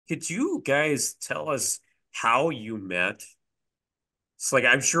could you guys tell us how you met? It's like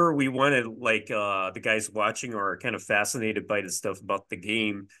I'm sure we wanted the guys watching are kind of fascinated by the stuff about the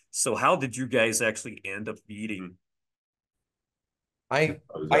game. So how did you guys actually end up meeting? I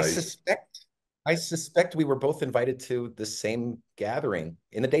Was I I suspect we were both invited to the same gathering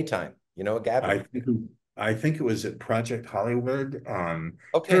in the daytime, a I gathering. think I think it was at Project Hollywood. For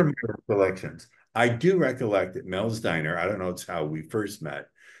Okay. my recollections, I do recollect at Mel's Diner. I don't know, it's how we first met.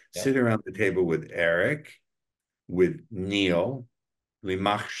 Yeah. Sitting around the table with Erik, with Neil,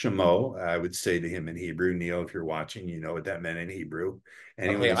 Limach Shamo. I would say to him in Hebrew, Neil, if you're watching, you know what that meant in Hebrew. And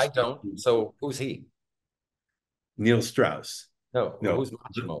he Okay, I was don't. So who's he? Neil Strauss. No, No, who's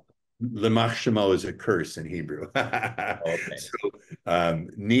Machimo? Limach Shamo is a curse in Hebrew. Okay. So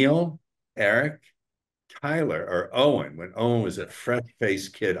Neil, Erik, Tyler or Owen, when Owen was a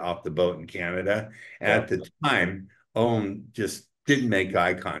fresh-faced kid off the boat in Canada. Yeah. At the time, Owen just didn't make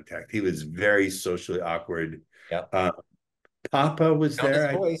eye contact. He was very socially awkward. Yeah. Uh, Papa was Found his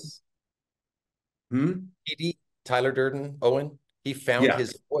there. voice. Hmm? PD, Tyler Durden, Owen. He found Yeah,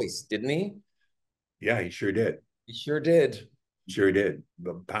 his voice, didn't he? yeah, he sure did. He sure did. Sure did.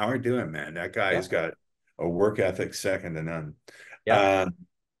 But power to him, man. That Yeah. guy's got a work ethic second to none. Yeah. Um,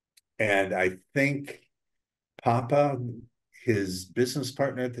 and I think Papa, his business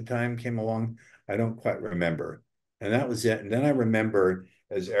partner at the time, came along. I don't quite remember. And that was it. And then I remember,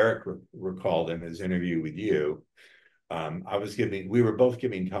 as Erik recalled in his interview with you, we were both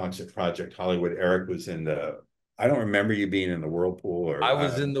giving talks at Project Hollywood. Erik was I don't remember you being in the whirlpool I or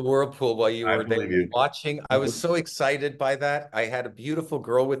was in the whirlpool while you I were there believe you. watching. I was so excited by that. I had a beautiful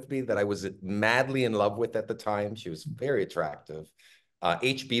girl with me that I was madly in love with at the time. She was very attractive.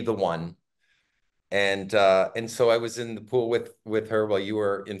 HB the one. And so I was in the pool with her while you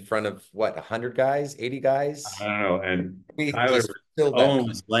were in front of what, 100 guys, 80 I guys? don't know. And We Tyler, just filled that Owen place.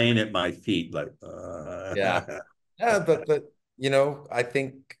 was laying at my feet like, Yeah. Yeah, but I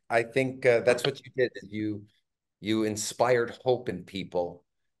think that's what you did. You inspired hope in people,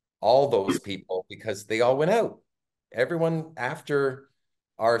 all those people, because they all went out. Everyone after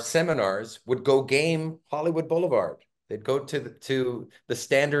our seminars would go game Hollywood Boulevard. They'd go to the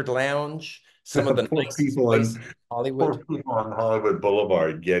Standard Lounge, some of the poor nicest people places on in poor Hollywood. people on Hollywood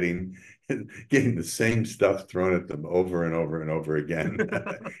Boulevard getting the same stuff thrown at them over and over and over again.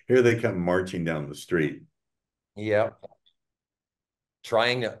 Here they come marching down the street. Yeah,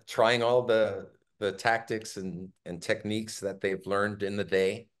 trying all the tactics and techniques that they've learned in the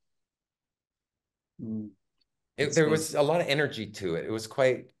day. Mm, There was a lot of energy to it. It was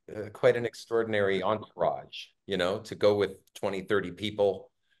quite an extraordinary entourage, to go with 20, 30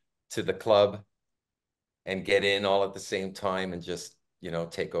 people to the club and get in all at the same time and just,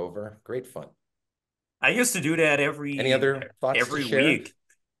 take over. Great fun. I used to do that Any other thoughts to every share? week.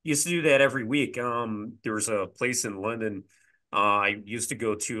 Used to do that every week. There was a place in London I used to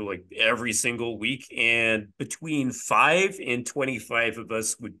go to like every single week, and between 5 and 25 of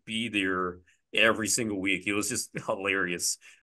us would be there every single week. It was just hilarious.